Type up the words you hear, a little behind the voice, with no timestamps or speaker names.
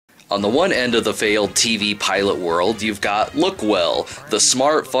On the one end of the failed TV pilot world, you've got Look Well, the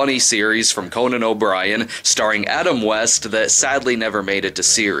smart, funny series from Conan O'Brien starring Adam West that sadly never made it to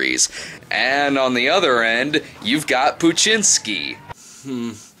series. And on the other end, you've got Poochinski.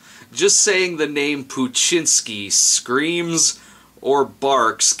 Just saying the name Poochinski screams or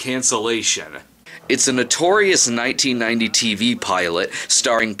barks cancellation. It's a notorious 1990 TV pilot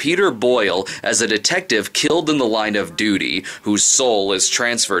starring Peter Boyle as a detective killed in the line of duty whose soul is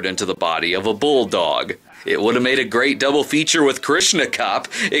transferred into the body of a bulldog. It would have made a great double feature with Krishna Cop,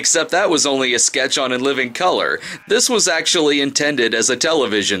 except that was only a sketch on In Living Color. This was actually intended as a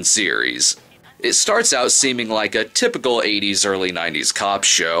television series. It starts out seeming like a typical 80s, early 90s cop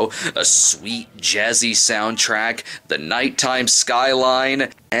show, a sweet, jazzy soundtrack, the nighttime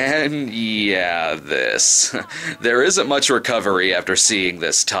skyline, and yeah, this. There isn't much recovery after seeing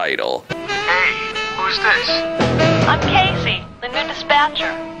this title. Hey, who's this? I'm Casey, the new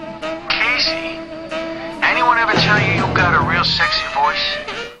dispatcher. Casey? Anyone ever tell you you got a real sexy voice?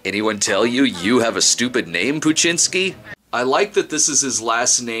 Anyone tell you you have a stupid name, Poochinski? I like that this is his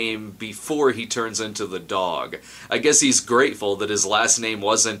last name before he turns into the dog. I guess he's grateful that his last name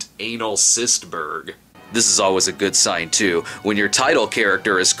wasn't Anal Sistberg. This is always a good sign too, when your title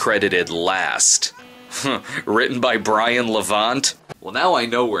character is credited last. Written by Brian Levant? Well, now I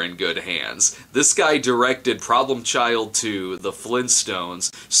know we're in good hands. This guy directed Problem Child 2, The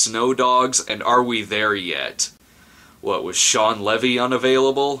Flintstones, Snow Dogs, and Are We There Yet? What, was Sean Levy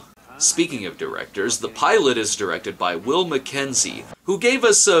unavailable? Speaking of directors, the pilot is directed by Will Mackenzie, who gave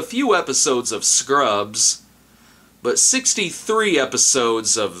us a few episodes of Scrubs, but 63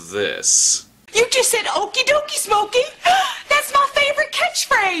 episodes of this. You just said okie dokie, Smokey. That's my favorite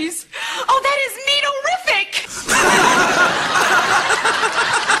catchphrase. Oh, that is neato-rific.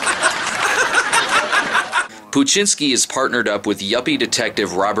 Poochinski is partnered up with yuppie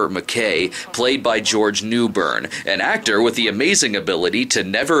detective Robert McKay, played by George Newbern, an actor with the amazing ability to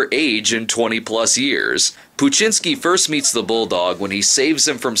never age in 20-plus years. Poochinski first meets the bulldog when he saves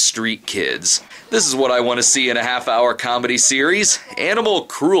him from street kids. This is what I want to see in a half-hour comedy series: animal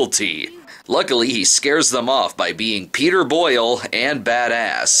cruelty. Luckily, he scares them off by being Peter Boyle and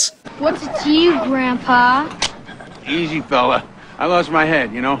badass. What's it to you, Grandpa? Easy, fella. I lost my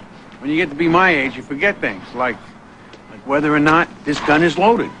head, you know. When you get to be my age, you forget things, like whether or not this gun is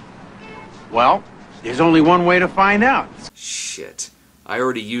loaded. Well, there's only one way to find out. Shit. I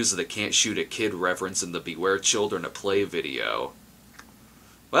already used the Can't Shoot a Kid reference in the Beware Children of Play video.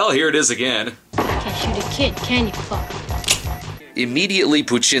 Well, here it is again. Can't shoot a kid, can you, fuck? Immediately,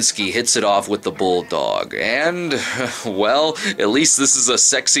 Poochinski hits it off with the bulldog, and, well, at least this is a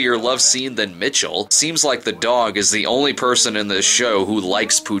sexier love scene than Mitchell. Seems like the dog is the only person in this show who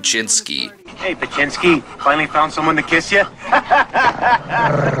likes Poochinski. Hey, Poochinski, finally found someone to kiss you?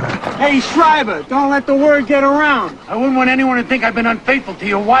 Hey, Schreiber, don't let the word get around. I wouldn't want anyone to think I've been unfaithful to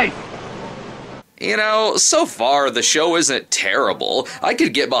your wife. You know, so far the show isn't terrible. I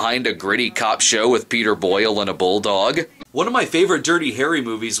could get behind a gritty cop show with Peter Boyle and a bulldog. One of my favorite Dirty Harry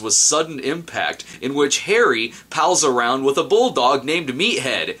movies was Sudden Impact, in which Harry pals around with a bulldog named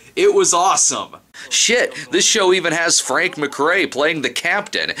Meathead. It was awesome. Shit, this show even has Frank McRae playing the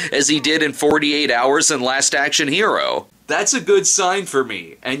captain, as he did in 48 Hours and Last Action Hero. That's a good sign for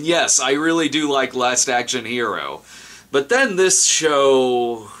me, and yes, I really do like Last Action Hero. But then this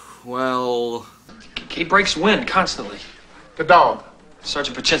show, well... He breaks wind constantly. The dog.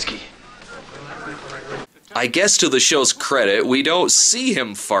 Sergeant Poochinski. I guess to the show's credit, we don't see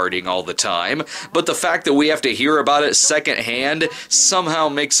him farting all the time, but the fact that we have to hear about it secondhand somehow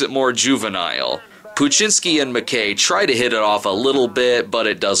makes it more juvenile. Poochinski and McKay try to hit it off a little bit, but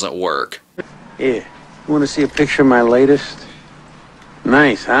it doesn't work. Here, you want to see a picture of my latest?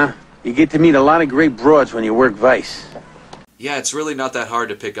 Nice, huh? You get to meet a lot of great broads when you work Vice. Yeah, it's really not that hard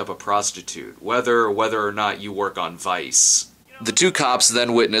to pick up a prostitute, whether or not you work on Vice. The two cops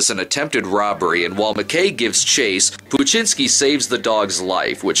then witness an attempted robbery, and while McKay gives chase, Poochinski saves the dog's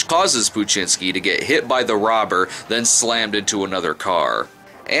life, which causes Poochinski to get hit by the robber, then slammed into another car.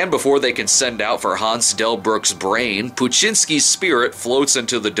 And before they can send out for Hans Delbruck's brain, Poochinski's spirit floats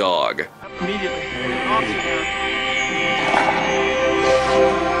into the dog.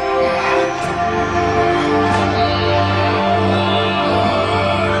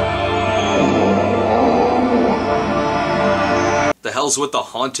 The hell's with the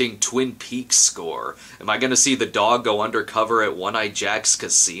haunting Twin Peaks score? Am I gonna see the dog go undercover at One-Eye Jack's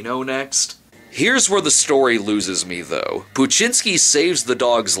casino next? Here's where the story loses me, though. Poochinski saves the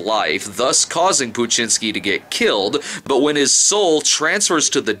dog's life, thus causing Poochinski to get killed, but when his soul transfers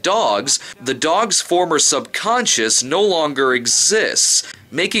to the dog's former subconscious no longer exists,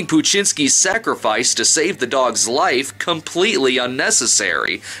 making Poochinski's sacrifice to save the dog's life completely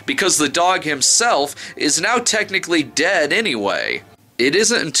unnecessary, because the dog himself is now technically dead anyway. It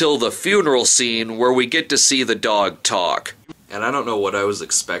isn't until the funeral scene where we get to see the dog talk. And I don't know what I was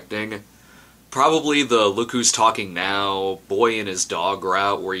expecting. Probably the look who's talking now, boy and his dog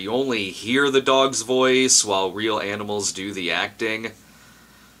route, where you only hear the dog's voice while real animals do the acting.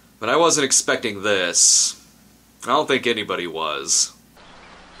 But I wasn't expecting this. I don't think anybody was.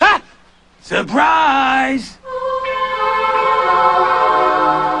 Ha! Surprise!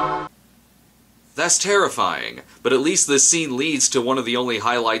 That's terrifying, but at least this scene leads to one of the only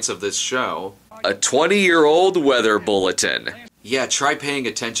highlights of this show. A 20-year-old weather bulletin. Yeah, try paying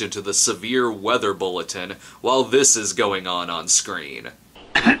attention to the severe weather bulletin while this is going on screen.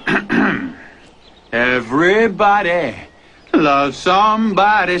 Everybody loves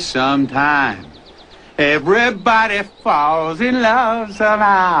somebody sometime. Everybody falls in love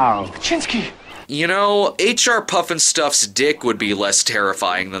somehow. Poochinski! You know, H.R. Pufnstuf's dick would be less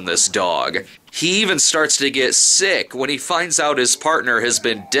terrifying than this dog. He even starts to get sick when he finds out his partner has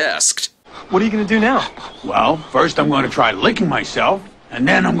been desked. What are you gonna do now? Well, first I'm going to try licking myself, and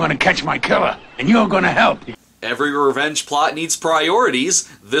then I'm going to catch my killer, and you're going to help. Every revenge plot needs priorities.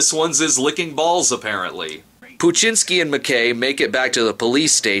 This one's is licking balls, apparently. Poochinski and McKay make it back to the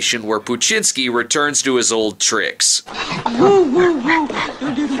police station where Poochinski returns to his old tricks. Woo, woo, woo.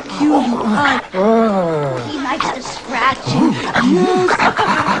 Don't do the cue, you He likes to scratch you.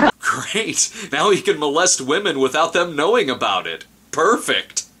 Great! Now he can molest women without them knowing about it.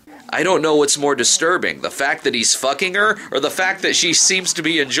 Perfect! I don't know what's more disturbing, the fact that he's fucking her, or the fact that she seems to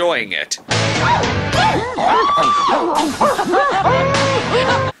be enjoying it.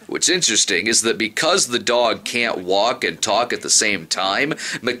 What's interesting is that because the dog can't walk and talk at the same time,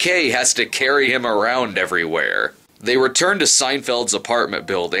 McKay has to carry him around everywhere. They return to Seinfeld's apartment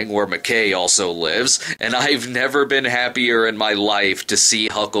building, where McKay also lives, and I've never been happier in my life to see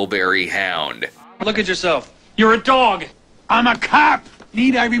Huckleberry Hound. Look at yourself. You're a dog! I'm a cop!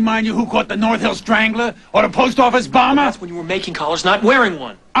 Need I remind you who caught the North Hill Strangler or the post office bomber? That's when you were making collars, not wearing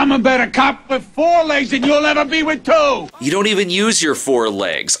one. I'm a better cop with 4 legs than you'll ever be with 2. You don't even use your 4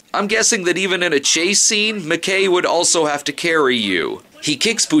 legs. I'm guessing that even in a chase scene, McKay would also have to carry you. He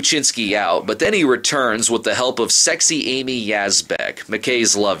kicks Poochinski out, but then he returns with the help of sexy Amy Yazbek,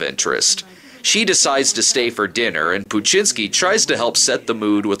 McKay's love interest. She decides to stay for dinner, and Poochinski tries to help set the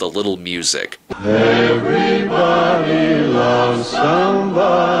mood with a little music. Everybody loves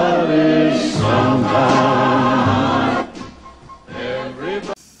somebody sometime.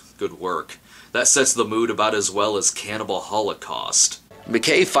 Good work. That sets the mood about as well as Cannibal Holocaust.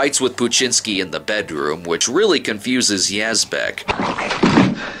 McKay fights with Poochinski in the bedroom, which really confuses Yazbek.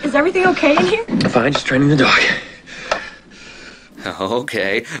 Is everything okay in here? Fine, just training the dog.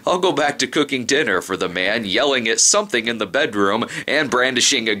 Okay, I'll go back to cooking dinner for the man yelling at something in the bedroom and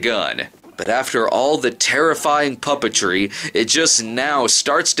brandishing a gun. But after all the terrifying puppetry, it just now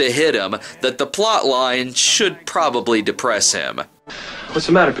starts to hit him that the plot line should probably depress him. What's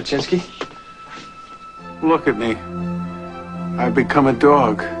the matter, Poochinski? Look at me. I've become a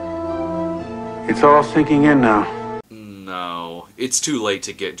dog. It's all sinking in now. No, it's too late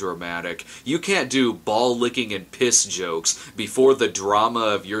to get dramatic. You can't do ball-licking and piss jokes before the drama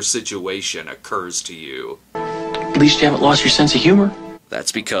of your situation occurs to you. At least you haven't lost your sense of humor.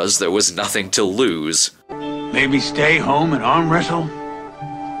 That's because there was nothing to lose. Maybe stay home and arm wrestle?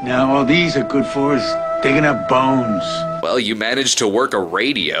 Now all these are good for is digging up bones. Well, you managed to work a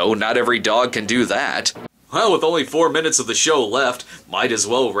radio. Not every dog can do that. Well, with only 4 minutes of the show left, might as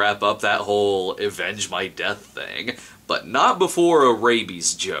well wrap up that whole avenge my death thing. But not before a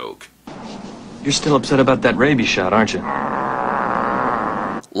rabies joke. You're still upset about that rabies shot, aren't you?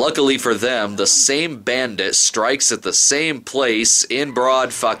 Luckily for them, the same bandit strikes at the same place in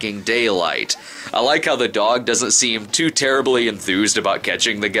broad fucking daylight. I like how the dog doesn't seem too terribly enthused about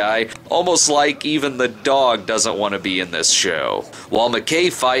catching the guy, almost like even the dog doesn't want to be in this show. While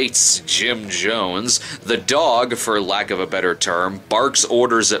McKay fights Jim Jones, the dog, for lack of a better term, barks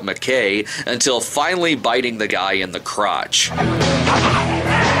orders at McKay until finally biting the guy in the crotch.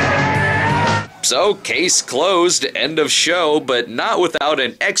 So, case closed, end of show, but not without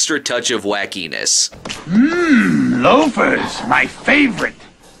an extra touch of wackiness. Loafers, my favorite.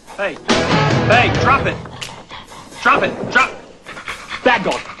 Hey, drop it. Drop it, drop. Bad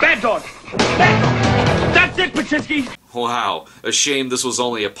dog, bad dog, bad dog. That's it, Poochinski! Wow, a shame this was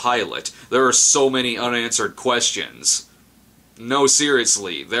only a pilot. There are so many unanswered questions. No,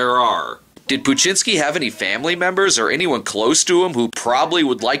 seriously, there are. Did Poochinski have any family members or anyone close to him who probably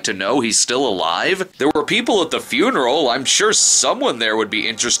would like to know he's still alive? There were people at the funeral. I'm sure someone there would be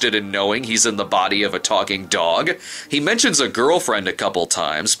interested in knowing he's in the body of a talking dog. He mentions a girlfriend a couple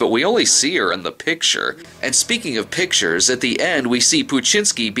times, but we only see her in the picture. And speaking of pictures, at the end we see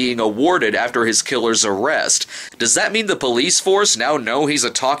Poochinski being awarded after his killer's arrest. Does that mean the police force now know he's a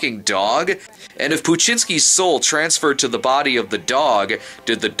talking dog? And if Poochinski's soul transferred to the body of the dog,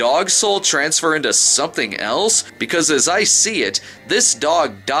 did the dog's soul transfer into something else? Because as I see it, this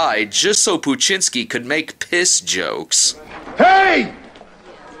dog died just so Poochinski could make piss jokes. Hey!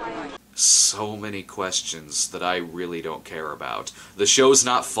 So many questions that I really don't care about. The show's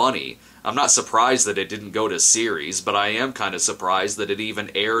not funny. I'm not surprised that it didn't go to series, but I am kind of surprised that it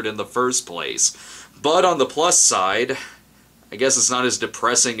even aired in the first place. But on the plus side, I guess it's not as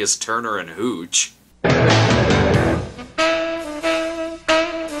depressing as Turner and Hooch.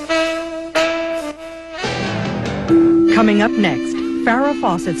 Coming up next, Farrah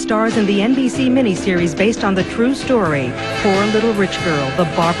Fawcett stars in the NBC miniseries based on the true story, Poor Little Rich Girl, the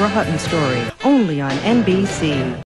Barbara Hutton story, only on NBC.